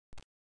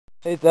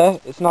Hey there,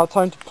 it's now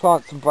time to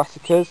plant some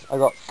brassicas. I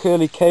got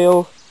curly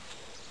kale,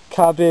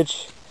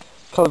 cabbage,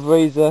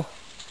 calabresa,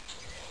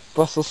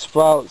 Brussels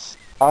sprouts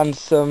and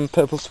some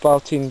purple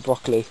sprouting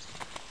broccoli.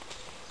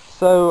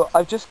 So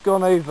I've just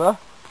gone over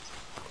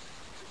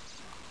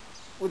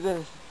with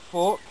a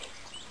fork,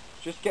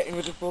 just getting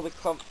rid of all the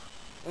clumps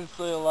and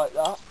soil like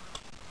that.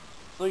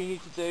 That's all you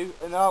need to do,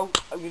 and now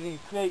I'm going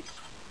to create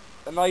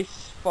a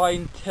nice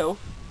fine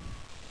tilth.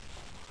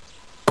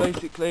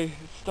 Basically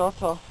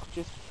start off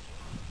just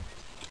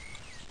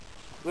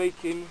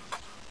raking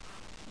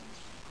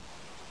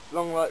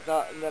along like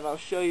that, and then I'll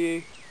show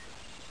you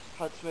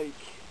how to make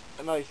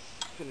a nice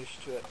finish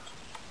to it.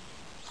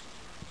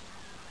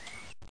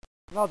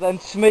 Now then,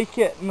 to make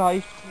it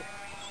nice,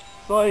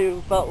 sorry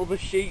about all the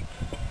sheep,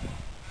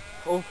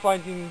 or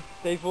finding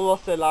they've all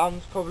lost their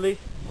lambs probably.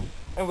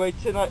 Anyway,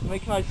 to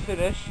make a nice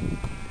finish,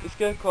 just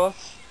go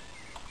across,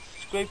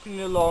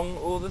 scraping along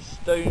all the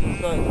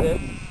stones like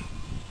this,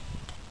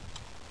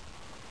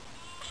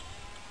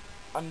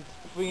 and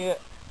bring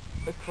it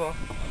across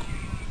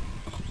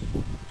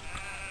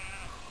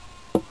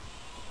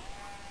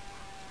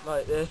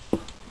like this,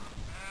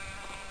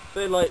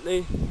 very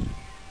lightly,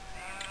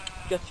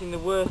 getting the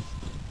worst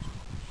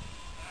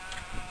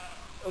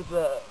of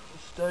the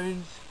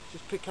stones.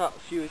 Just pick out a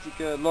few as you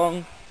go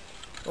along.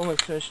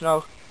 Almost finished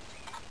now.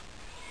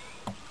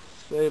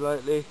 Just very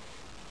lightly.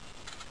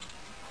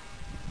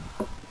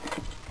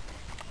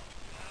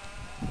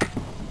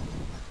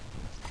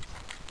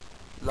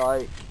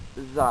 Like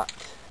that.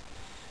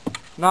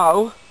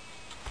 Now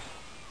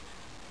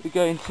we're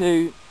going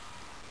to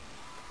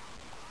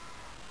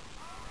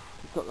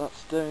pick up that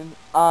stone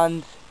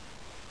and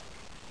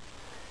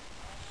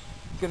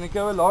going to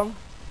go along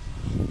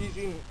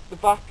using the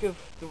back of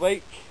the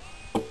rake,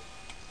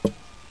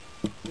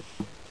 just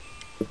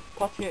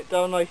patting it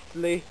down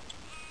nicely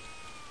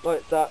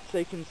like that so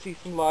you can see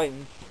some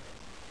lines,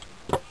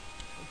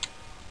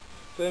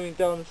 firming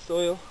down the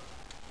soil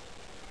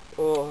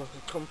or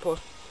the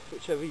compost,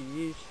 whichever you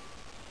use,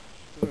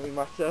 doesn't really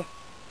matter.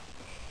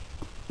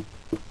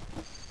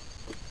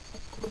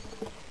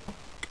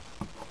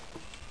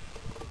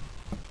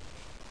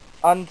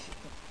 And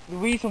the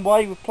reason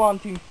why we're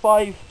planting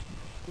 5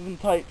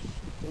 different types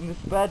in this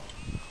bed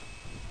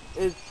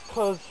is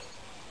because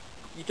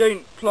you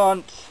don't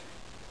plant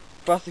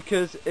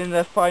brassicas in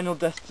their final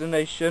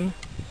destination.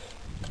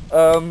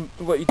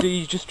 What you do,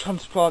 you just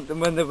transplant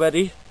them when they're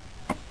ready.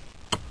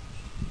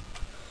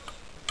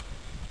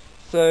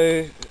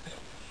 So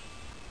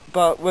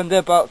when they're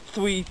about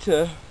 2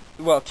 to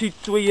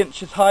 3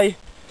 inches high,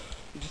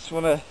 you just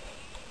want to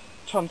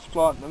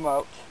transplant them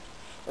out,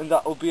 and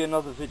that will be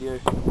another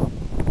video.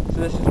 So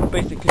this is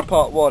basically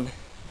part 1.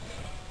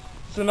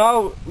 So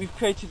now we've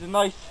created a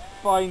nice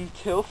fine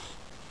tilth.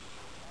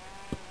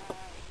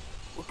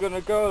 We're going to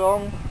go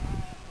along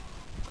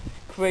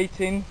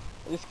creating,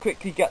 just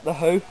quickly get the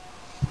hoe.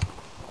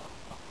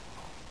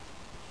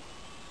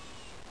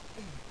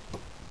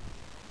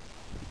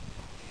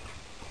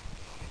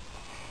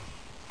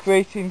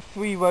 Creating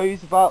 3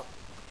 rows about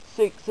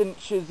 6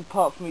 inches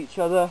apart from each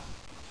other.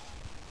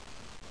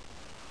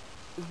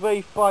 It's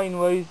very fine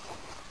rows.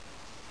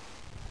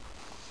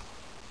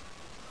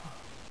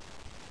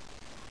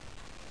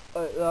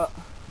 Like that.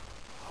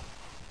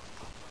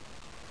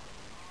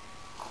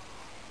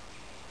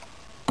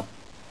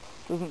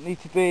 Doesn't need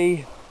to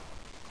be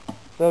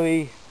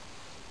very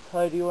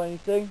tidy or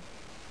anything.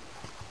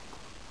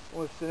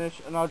 Almost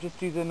finished, and I'll just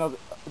do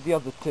the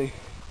other 2.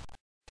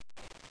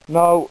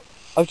 Now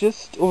I've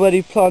just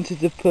already planted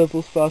the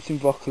purple sprouting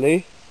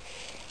broccoli,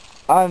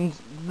 and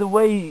the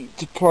way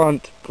to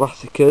plant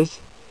brassicas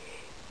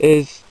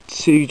is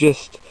to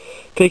just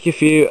pick a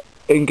few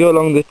and go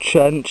along the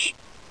trench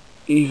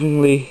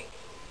evenly,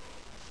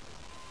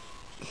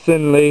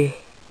 thinly,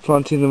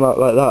 planting them out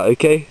like that.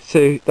 Okay,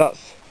 so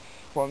that's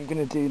what I'm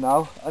going to do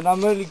now, and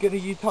I'm only going to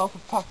use half a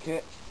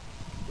packet.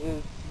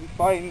 We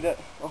find that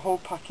a whole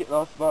packet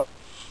lasts about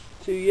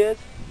 2 years.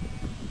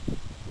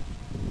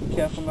 Be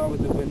careful now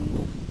with the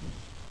wind.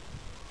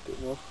 A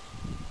bit more.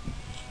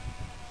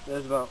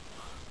 There's about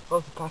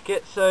half a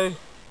packet. So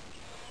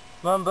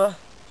remember,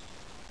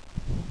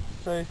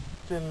 so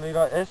thinly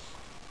like this.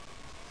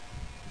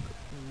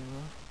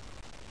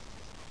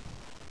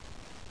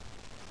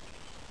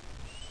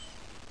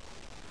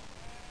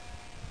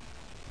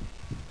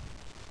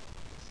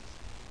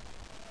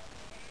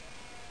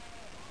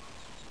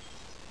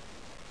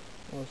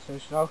 Almost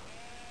finished now.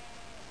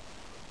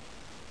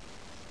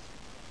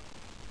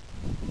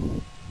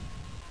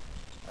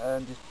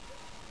 And just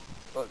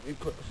let me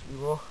put a few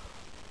more.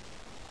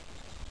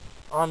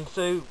 And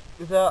so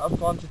with that, I've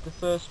planted the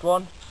first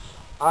one,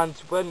 and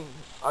when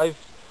I've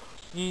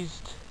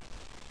used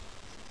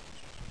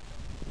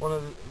one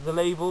of the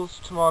labels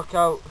to mark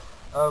out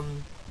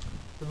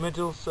the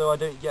middle so I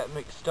don't get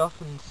mixed up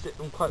and sit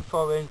them quite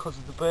far in because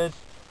of the birds,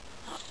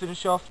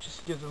 finish off,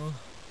 just give them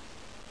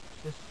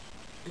just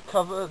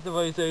cover the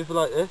rows over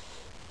like this,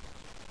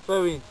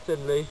 very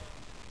thinly.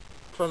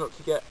 Try not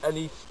to get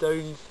any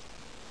stones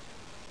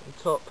on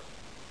top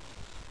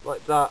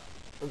like that.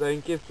 and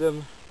then give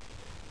them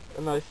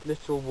a nice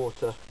little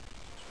water.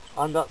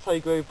 And that's how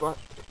you grow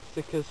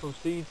brassicas from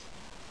seeds.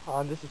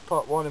 And this is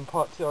part 1. In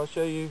part 2 I'll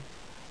show you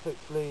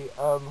hopefully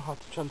how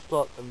to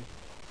transplant them.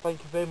 Thank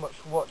you very much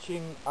for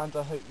watching, and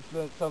I hope you've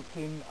learned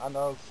something, and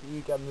I'll see you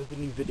again with a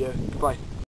new video. Bye.